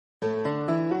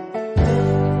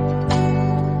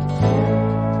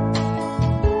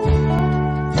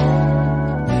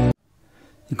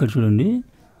ఇక్కడ చూడండి,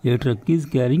 ఏ truck is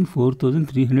carrying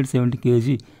 4370 kg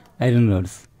iron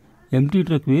rods. Empty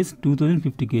truck weighs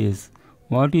 2050 kgs.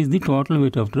 What is the total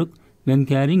weight of truck when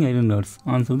carrying iron rods?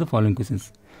 Answer the following questions.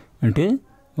 అంటే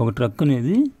ఒక truck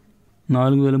అనేది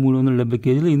 4370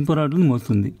 kgల ఇనుప రాడ్లను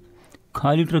మోస్తుంది.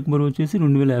 ఖాళీ truck బరువు వచ్చేసి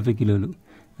 2050 కిలోలు.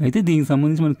 అయితే దీనికి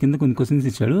సంబంధించి మనకి కింద కొన్ని క్వశ్చన్స్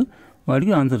ఇచ్చాడు,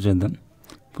 వాటికి ఆన్సర్ చేద్దాం.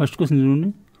 ఫస్ట్ క్వశ్చన్ చూడండి,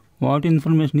 what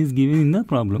information is given in the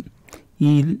problem?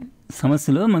 ఈ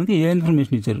సమస్యలో మనకి ఏ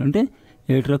ఇన్ఫర్మేషన్ ఇచ్చారు అంటే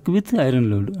ఏ ట్రక్ విత్ ఐరన్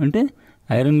లోడ్, అంటే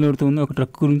ఐరన్ లోడ్తో ఉన్న ఒక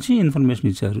ట్రక్ గురించి ఇన్ఫర్మేషన్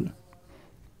ఇచ్చారు.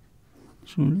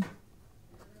 చూడండి,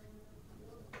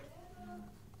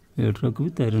 ఏ truck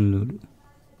with iron load.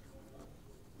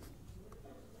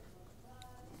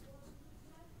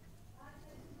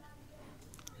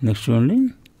 Next చూడండి,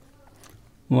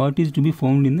 what is to be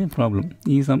found in the problem?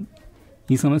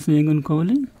 ఈ సమస్యను ఏం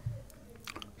కనుక్కోవాలి?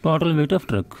 Total weight of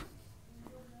truck.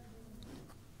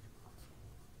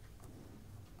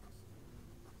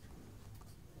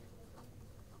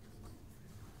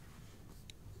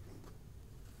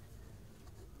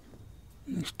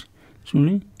 Next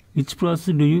చూడండి, which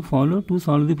process do you follow to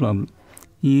solve the problem?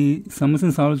 ఈ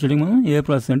సమస్యను సాల్వ్ చేయడానికి మనం ఏ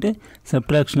ప్రాసెస్ అంటే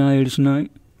సబ్ట్రాక్షనా, ఎడిషనా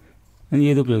అని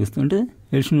ఏదో ఉపయోగిస్తాం, అంటే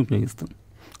ఎడిషన్ ఉపయోగిస్తాం.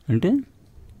 అంటే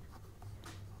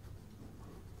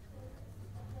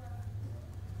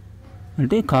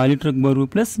ఖాళీ ట్రక్ బరువు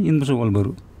ప్లస్ ఇనుప శుభాల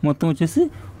బరువు మొత్తం వచ్చేసి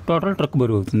టోటల్ ట్రక్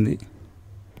బరువు అవుతుంది.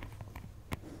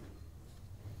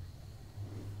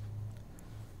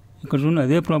 ఇక్కడ చూడండి,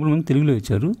 అదే ప్రాబ్లం తెలుగులో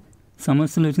ఇచ్చారు.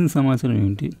 సమస్యలో వచ్చిన సమాచారం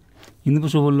ఏంటి? ఇనుప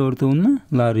శుభాల్లో పడుతూ ఉన్న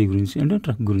లారీ గురించి, అంటే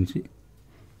ట్రక్ గురించి.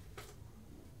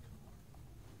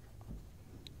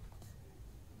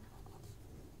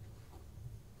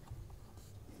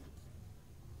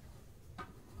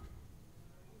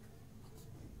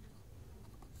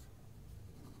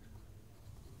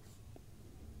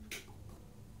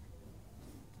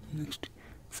 నెక్స్ట్,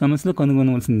 సమస్యలో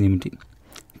కనుగొనవలసింది ఏమిటి?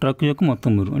 ట్రక్ యొక్క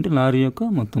మొత్తం బరువు, అంటే లారీ యొక్క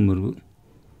మొత్తం బరువు.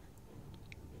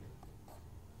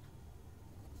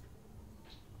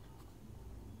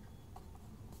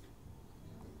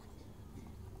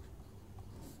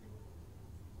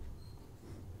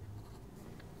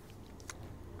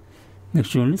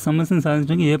 నెక్స్ట్ చూడండి, సమస్యను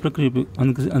సాధించడానికి ఏ ప్రక్రియ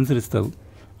అనుసరిస్తావు?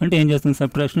 అంటే ఏం చేస్తాను?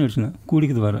 సబ్ట్రాక్షన్, ఎడిషన్,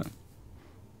 కూడిక ద్వారా.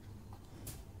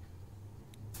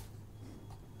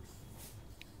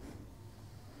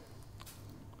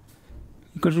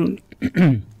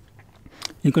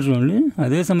 ఇక్కడ చూడండి,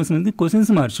 అదే సమస్య మీద క్వశ్చన్స్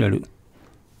మార్చాడు.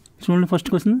 చూడండి, first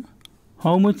question,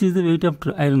 how much is the weight of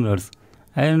iron rods?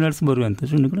 Iron rods బరువు ఎంత?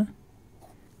 చూడండి, ఇక్కడ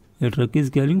ఏ truck is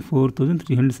carrying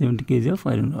 4370 kg of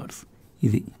iron rods.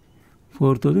 ఇది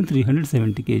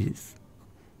 4370 kgs.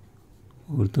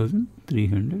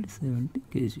 4370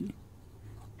 kg.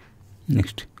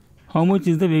 Next, how much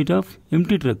is the weight of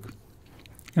empty truck?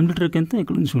 Empty truck ఎంత?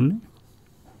 ఇక్కడ నుంచి చూడండి,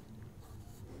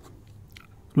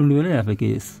 2050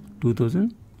 kgs.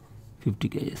 2050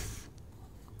 kgs.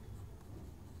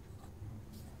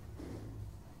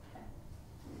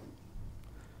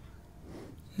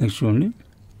 Next చూడండి,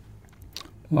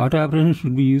 what operation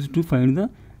should be use to find the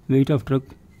weight of truck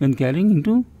when carrying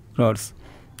into rods?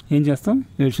 ఏం చేస్తాం?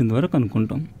 Edition ద్వారా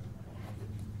కనుక్కుంటాం.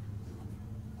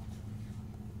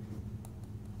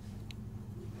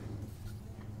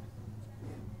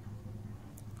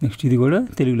 Next, ఇది కూడా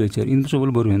తెలుగులో ఇచ్చారు. ఇనుప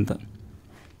శుభాల బరువు ఎంత?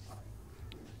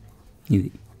 ఇది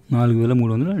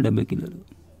 4370 కిలోలు.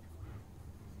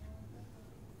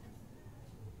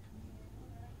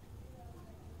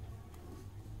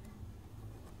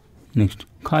 నెక్స్ట్,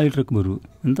 ఖాళీ ట్రక్ బరువు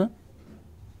ఎంత?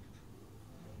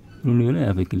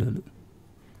 2050 కిలోలు.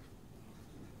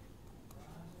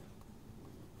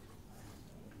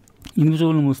 ఇనుప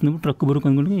శుభాలను మోస్తున్నప్పుడు ట్రక్ బరువు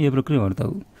కనుగొని ఏ ప్రక్రియ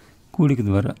వాడతావు? కూడిక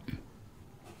ద్వారా.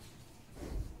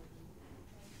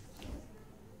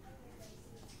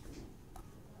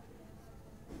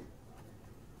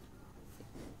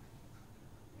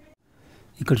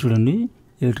 ఇక్కడ చూడండి,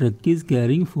 ఏ truck is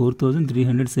carrying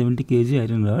 4370 kg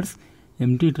iron rods.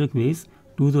 Empty truck weighs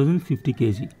 2050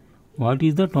 kg. What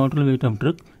is the total weight of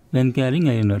truck when carrying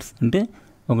iron rods? అంటే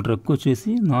ఒక ట్రక్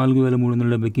వచ్చేసి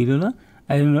 4370 కిలోల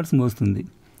ఐరన్ రాడ్స్ మోస్తుంది.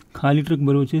 ఖాళీ ట్రక్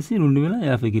బరువు వచ్చేసి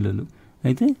 2050 కిలోలు.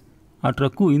 అయితే ఆ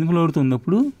ట్రక్కు ఇనుప లోడుతో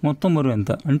ఉన్నప్పుడు మొత్తం బరువు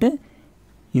ఎంత? అంటే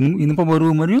ఇనుప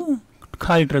బరువు మరియు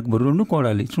ఖాళీ ట్రక్ బరువు రెండు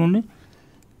కూడాలి. చూడండి,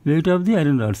 weight of the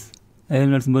iron rods.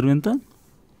 Iron rods బరువు ఎంత?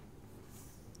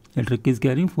 A truck is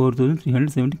carrying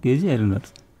 4370 kg iron rods.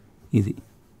 ఇది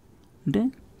అంటే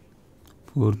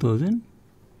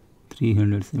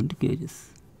 4370 kgs.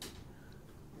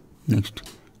 Next,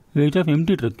 weight of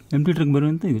empty truck. Empty truck బరువు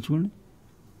ఎంత? ఇది చూడండి,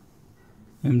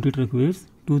 empty truck weighs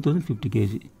 2050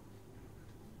 kg.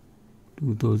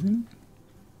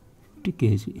 2050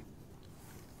 kg.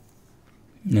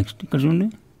 Next ఇక్కడ చూడండి,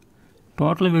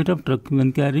 total weight of truck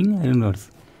when carrying iron rods.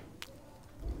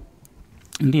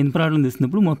 అంటే ఇనుప రాడ్లను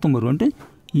తీసినప్పుడు మొత్తం బరువు అంటే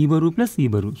ఈ బరువు ప్లస్ ఈ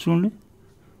బరువు. చూడండి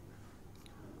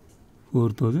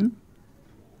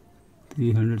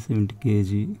 4370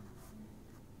 kg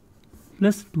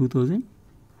ప్లస్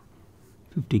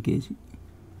 2050 kg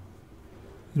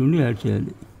రెండు యాడ్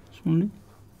చేయాలి. చూడండి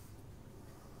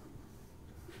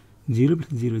 0 +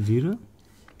 0 0,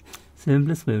 7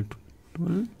 + 5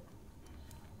 12,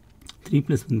 3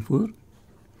 + 1 4,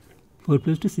 4 +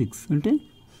 2 6 అంటే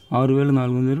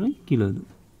 6420 కిలోలు.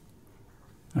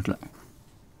 అట్లా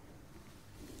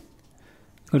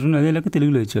ఇక్కడ అదే లెక్క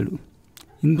తెలుగులో ఇచ్చాడు.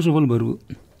 ఇనుప చువ్వల బరువు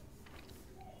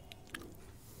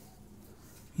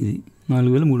ఇది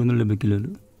 4370 కిలోలు.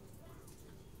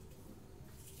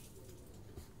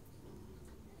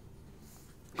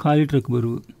 ఖాళీ ట్రక్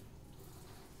బరువు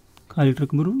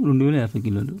 2050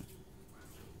 కిలోలు.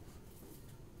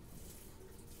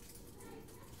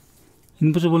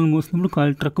 ఇనుప చువ్వలను మోసినప్పుడు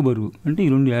ఖాళీ ట్రక్ బరువు అంటే ఈ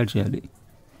రెండు యాడ్ చేయాలి.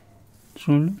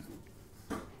 చూడండి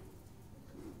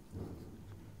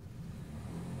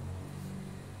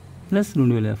ప్లస్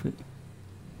 2050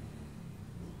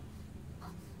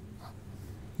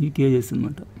 ఈ కేజెస్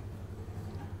అనమాట.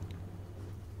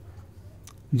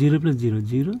 0 + 0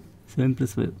 0, 7 +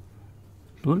 5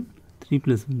 12, 3 +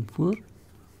 1 4,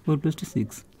 4 + 2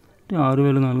 6 అంటే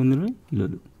 6420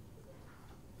 కిలోలు.